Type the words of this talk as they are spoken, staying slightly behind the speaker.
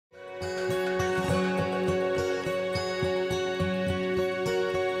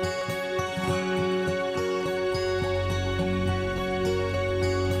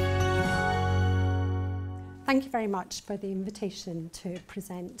thank you very much for the invitation to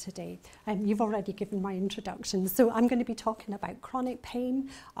present today. You've already given my introduction, so I'm going to be talking about chronic pain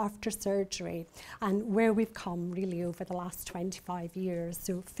after surgery and where we've come really over the last 25 years,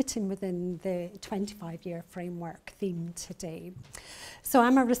 so fitting within the 25-year framework theme today. So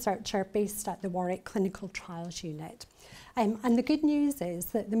I'm a researcher based at the Warwick Clinical Trials Unit. And the good news is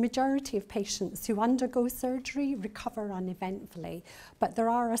that the majority of patients who undergo surgery recover uneventfully, but there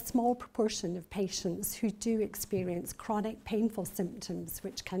are a small proportion of patients who do experience chronic painful symptoms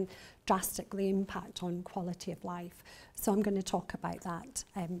which can drastically impact on quality of life. So I'm going to talk about that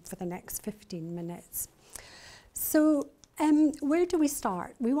for the next 15 minutes. So where do we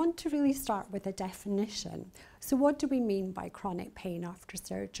start? We want to really start with a definition. So what do we mean by chronic pain after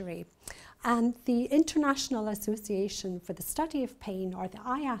surgery? And the International Association for the Study of Pain, or the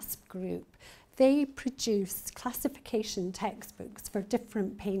IASP group, they produce classification textbooks for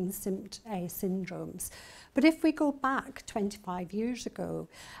different pain syndromes. But if we go back 25 years ago,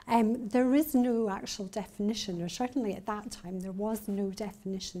 there is no actual definition, or certainly at that time there was no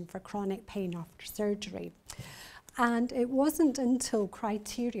definition for chronic pain after surgery. And it wasn't until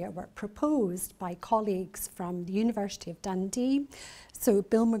criteria were proposed by colleagues from the University of Dundee, so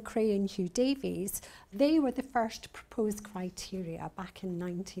Bill McRae and Hugh Davies, they were the first to propose criteria back in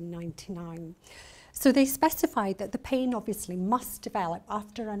 1999. So they specified that the pain obviously must develop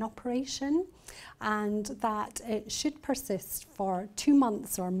after an operation and that it should persist for 2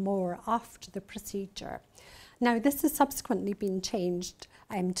 months or more after the procedure. Now, this has subsequently been changed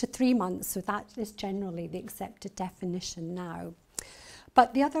to 3 months, so that is generally the accepted definition now.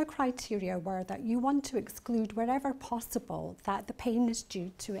 But the other criteria were that you want to exclude wherever possible that the pain is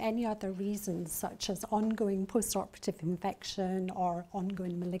due to any other reasons, such as ongoing post-operative infection or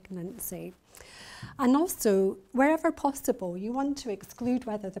ongoing malignancy. And also, wherever possible, you want to exclude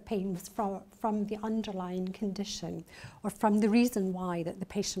whether the pain was from the underlying condition or from the reason why that the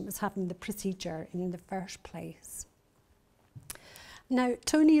patient was having the procedure in the first place. Now,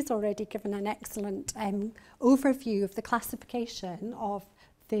 Tony has already given an excellent overview of the classification of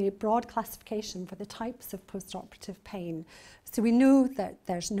the broad classification for the types of post-operative pain. So we know that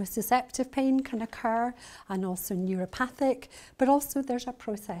there's nociceptive pain can occur and also neuropathic, but also there's a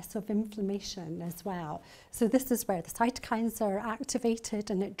process of inflammation as well. So this is where the cytokines are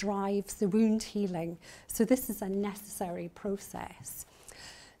activated and it drives the wound healing. So this is a necessary process.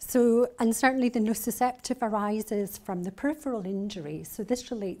 So, and certainly the nociceptive arises from the peripheral injury, so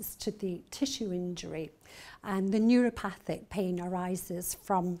this relates to the tissue injury, and the neuropathic pain arises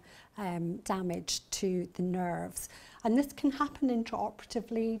from damage to the nerves. And this can happen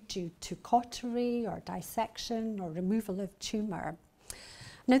intraoperatively due to cautery or dissection or removal of tumour.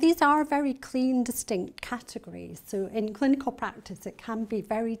 Now, these are very clean, distinct categories. So in clinical practice, it can be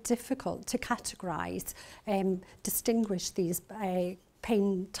very difficult to categorise, distinguish these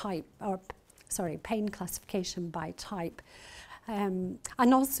pain classification by type. And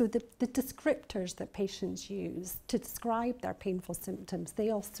also the descriptors that patients use to describe their painful symptoms,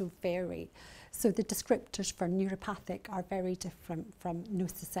 they also vary. So the descriptors for neuropathic are very different from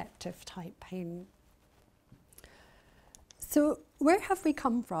nociceptive type pain. So where have we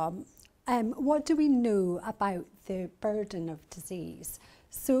come from? What do we know about the burden of disease?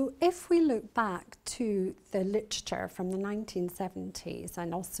 So if we look back to the literature from the 1970s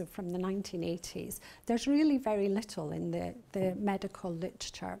and also from the 1980s, there's really very little in the medical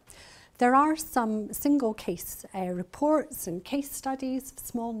literature. There are some single case reports and case studies of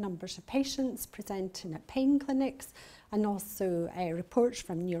small numbers of patients presenting at pain clinics, and also reports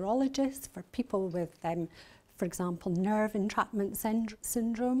from neurologists for people with, for example, nerve entrapment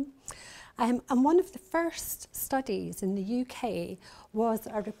syndrome. And one of the first studies in the UK was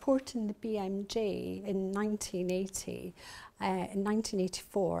a report in the BMJ in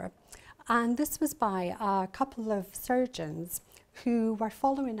 1984. And this was by a couple of surgeons who were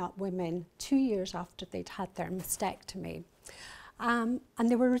following up women 2 years after they'd had their mastectomy. And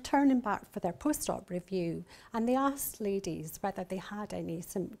they were returning back for their post-op review, and they asked ladies whether they had any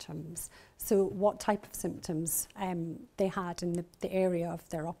symptoms, so what type of symptoms they had in the area of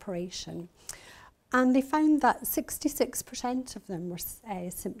their operation. And they found that 66% of them were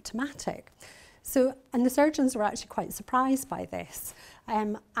symptomatic. So, and the surgeons were actually quite surprised by this.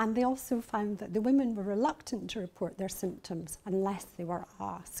 And they also found that the women were reluctant to report their symptoms unless they were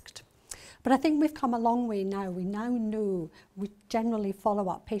asked. But I think we've come a long way now. We now know, we generally follow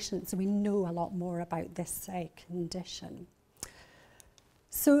up patients, and we know a lot more about this condition.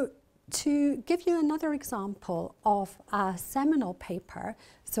 So to give you another example of a seminal paper,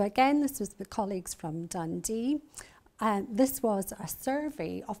 so again, this was with colleagues from Dundee, this was a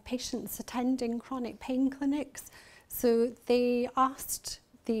survey of patients attending chronic pain clinics. So they asked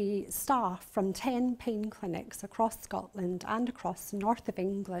the staff from 10 pain clinics across Scotland and across the north of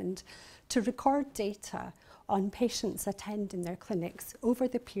England to record data on patients attending their clinics over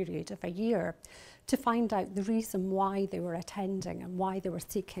the period of a year to find out the reason why they were attending and why they were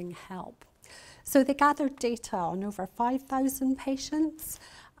seeking help. So they gathered data on over 5,000 patients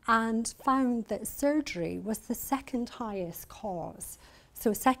and found that surgery was the second highest cause,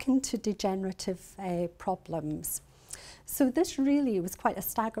 so second to degenerative problems. So this really was quite a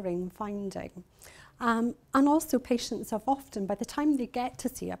staggering finding. And also patients have often, by the time they get to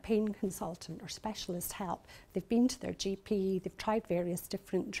see a pain consultant or specialist help, they've been to their GP, they've tried various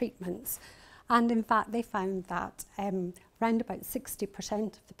different treatments. And in fact, they found that around about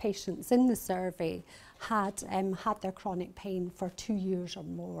 60% of the patients in the survey had had their chronic pain for 2 years or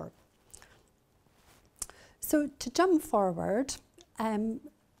more. So to jump forward,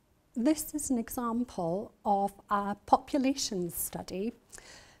 this is an example of a population study.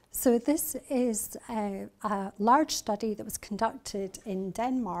 So this is a large study that was conducted in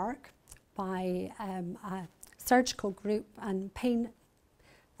Denmark by a surgical group and pain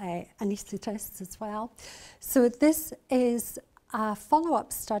anaesthetists as well. So this is a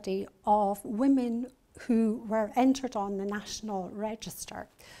follow-up study of women who were entered on the national register.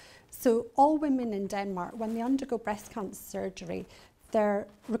 So all women in Denmark, when they undergo breast cancer surgery, they're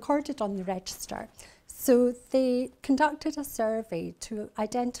recorded on the register. So they conducted a survey to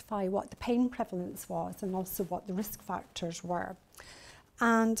identify what the pain prevalence was and also what the risk factors were.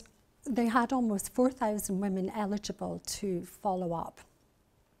 And they had almost 4,000 women eligible to follow up.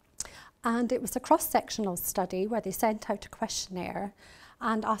 And it was a cross-sectional study where they sent out a questionnaire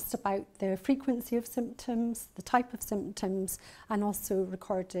and asked about the frequency of symptoms, the type of symptoms, and also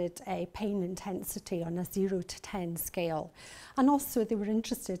recorded a pain intensity on a 0 to 10 scale. And also they were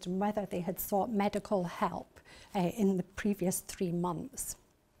interested in whether they had sought medical help in the previous 3 months.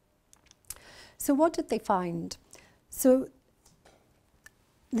 So what did they find? So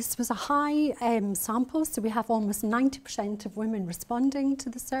this was a high sample, so we have almost 90% of women responding to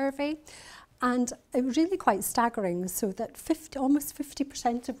the survey. And it was really quite staggering, so that almost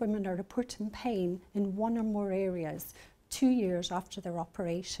 50% of women are reporting pain in one or more areas 2 years after their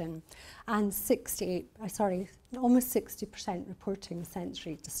operation, and almost 60% reporting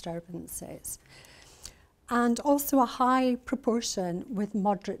sensory disturbances. And also a high proportion with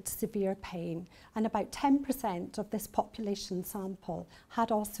moderate to severe pain, and about 10% of this population sample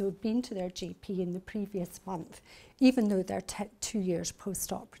had also been to their GP in the previous month, even though they're 2 years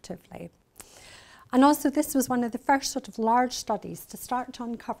post-operatively. And also this was one of the first sort of large studies to start to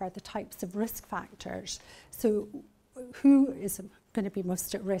uncover the types of risk factors. So who is going to be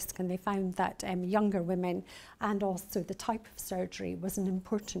most at risk? And they found that younger women and also the type of surgery was an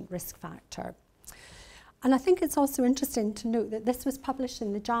important risk factor. And I think it's also interesting to note that this was published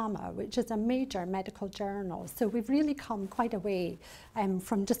in the JAMA, which is a major medical journal. So we've really come quite a way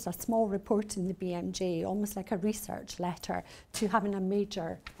from just a small report in the BMJ, almost like a research letter, to having a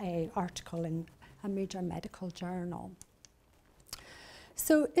major article in a major medical journal.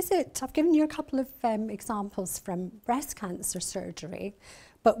 So I've given you a couple of examples from breast cancer surgery,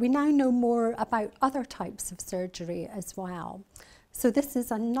 but we now know more about other types of surgery as well. So this is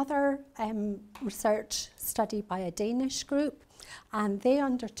another research study by a Danish group, and they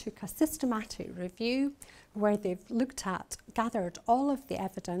undertook a systematic review where they've gathered all of the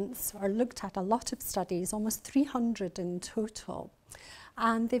evidence, or looked at a lot of studies, almost 300 in total.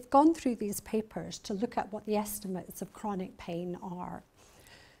 And they've gone through these papers to look at what the estimates of chronic pain are.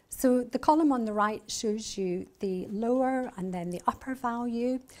 So the column on the right shows you the lower and then the upper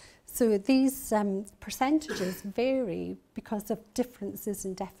value. So these percentages vary because of differences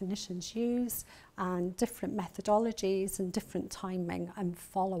in definitions used and different methodologies and different timing and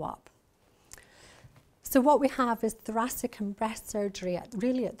follow-up. So what we have is thoracic and breast surgery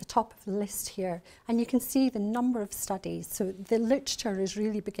really at the top of the list here, and you can see the number of studies. So the literature is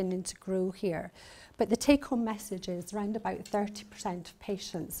really beginning to grow here. But the take-home message is around about 30% of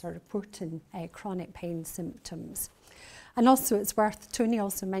patients are reporting chronic pain symptoms. And also it's Tony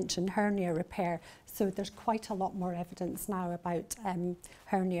also mentioned hernia repair, so there's quite a lot more evidence now about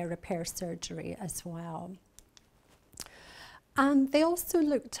hernia repair surgery as well. And they also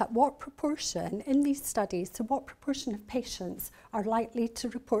looked at what proportion in these studies, so what proportion of patients are likely to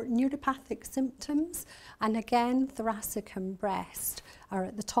report neuropathic symptoms. And again, thoracic and breast are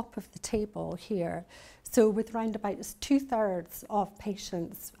at the top of the table here. So with around about 2/3 of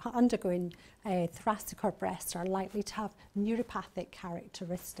patients undergoing thoracic or breast are likely to have neuropathic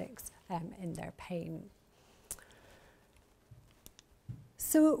characteristics in their pain.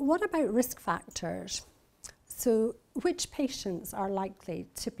 So what about risk factors? So which patients are likely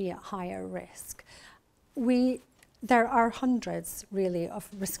to be at higher risk? There are hundreds really of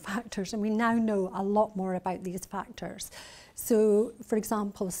risk factors, and we now know a lot more about these factors. So for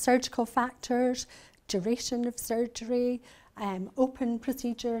example, surgical factors, duration of surgery, open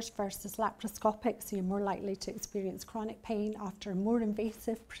procedures versus laparoscopic, so you're more likely to experience chronic pain after a more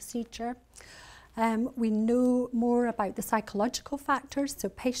invasive procedure. We know more about the psychological factors, so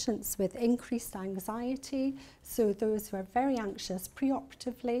patients with increased anxiety, so those who are very anxious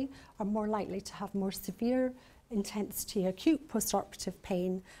preoperatively are more likely to have more severe intensity acute postoperative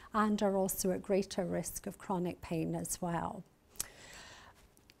pain and are also at greater risk of chronic pain as well.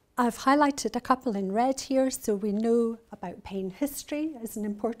 I've highlighted a couple in red here, so we know about pain history as an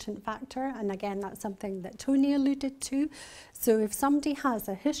important factor, and again that's something that Tony alluded to. So if somebody has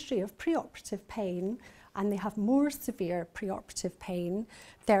a history of preoperative pain and they have more severe preoperative pain,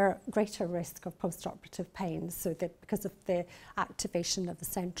 they're at greater risk of postoperative pain, so that because of the activation of the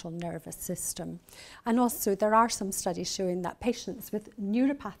central nervous system. And also there are some studies showing that patients with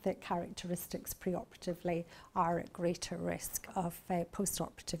neuropathic characteristics preoperatively are at greater risk of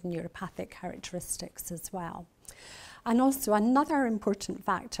postoperative neuropathic characteristics as well. And also another important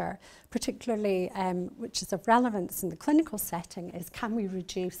factor, particularly which is of relevance in the clinical setting, is can we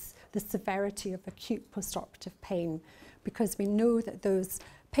reduce the severity of acute postoperative pain, because we know that those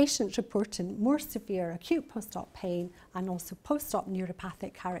patients reporting more severe acute post-op pain and also post-op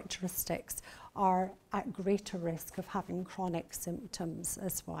neuropathic characteristics are at greater risk of having chronic symptoms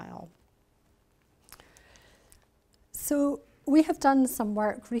as well. So we have done some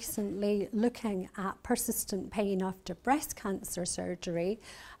work recently looking at persistent pain after breast cancer surgery,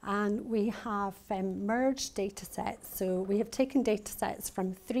 and we have merged data sets. So we have taken data sets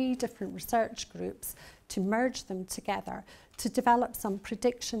from 3 different research groups to merge them together to develop some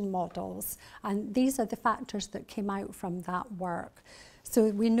prediction models, and these are the factors that came out from that work. So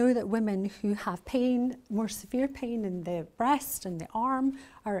we know that women who have pain, more severe pain in the breast and the arm,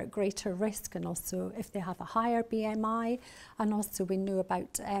 are at greater risk, and also if they have a higher BMI. And also we know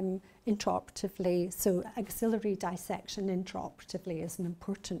about intraoperatively, so axillary dissection intraoperatively is an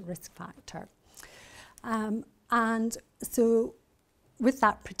important risk factor. And so with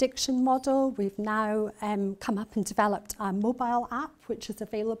that prediction model, we've now come up and developed a mobile app which is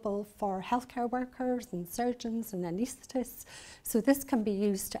available for healthcare workers and surgeons and anaesthetists. So this can be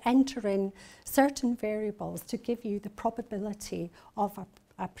used to enter in certain variables to give you the probability of a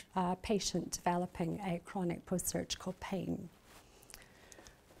patient developing a chronic post-surgical pain.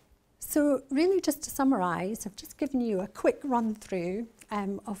 So really, just to summarise, I've just given you a quick run through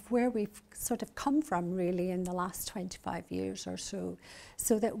of where we've sort of come from really in the last 25 years or so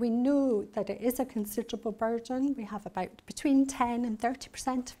that we know that it is a considerable burden. We have about between 10 and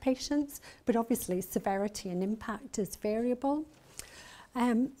 30% of patients, but obviously severity and impact is variable.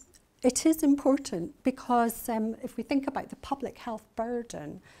 It is important because if we think about the public health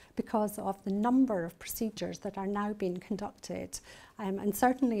burden, because of the number of procedures that are now being conducted, and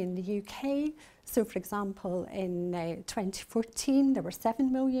certainly in the UK, so for example in 2014 there were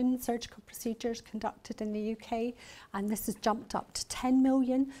 7 million surgical procedures conducted in the UK, and this has jumped up to 10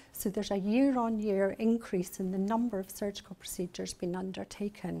 million, so there's a year-on-year increase in the number of surgical procedures being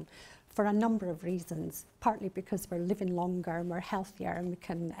undertaken for a number of reasons, partly because we're living longer and we're healthier and we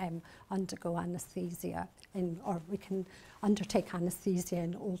can undergo anaesthesia or we can undertake anaesthesia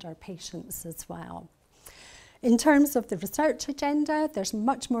in older patients as well. In terms of the research agenda, there's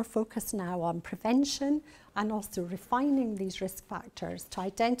much more focus now on prevention and also refining these risk factors to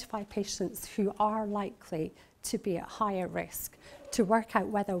identify patients who are likely to be at higher risk, to work out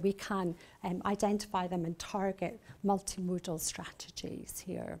whether we can identify them and target multimodal strategies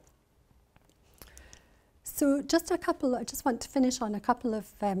here. So I just want to finish on a couple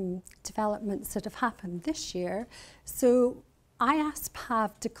of developments that have happened this year. So IASP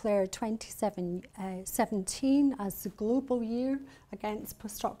have declared 2017 as the global year against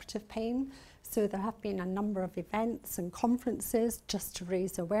postoperative pain. So there have been a number of events and conferences just to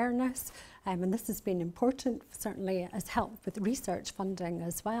raise awareness, and this has been important, certainly has helped with research funding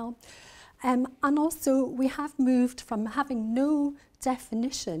as well. And also we have moved from having no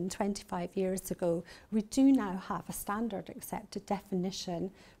definition 25 years ago. We do now have a standard accepted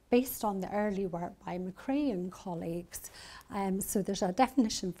definition based on the early work by McRae and colleagues. So there's a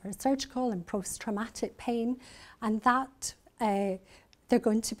definition for surgical and post-traumatic pain, and that they're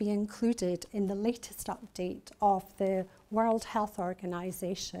going to be included in the latest update of the World Health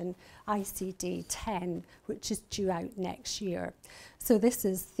Organization ICD-10, which is due out next year. So this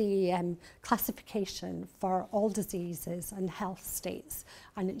is the classification for all diseases and health states,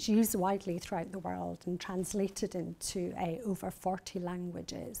 and it's used widely throughout the world and translated into over 40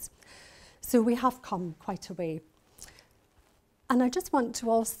 languages. So we have come quite a way. And I just want to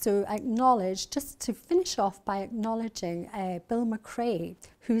also acknowledge, just to finish off by acknowledging Bill McRae,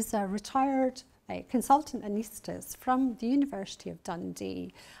 who's a retired consultant anaesthetist from the University of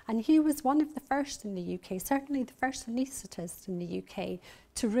Dundee, and he was one of the first in the UK, certainly the first anaesthetist in the UK,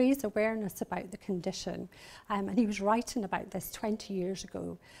 to raise awareness about the condition. And he was writing about this 20 years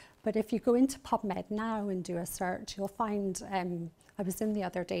ago. But if you go into PubMed now and do a search, you'll find, I was in the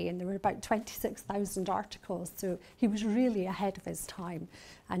other day and there were about 26,000 articles, so he was really ahead of his time,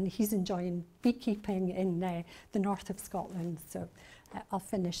 and he's enjoying beekeeping in the north of Scotland. So I'll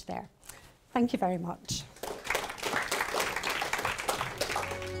finish there. Thank you very much.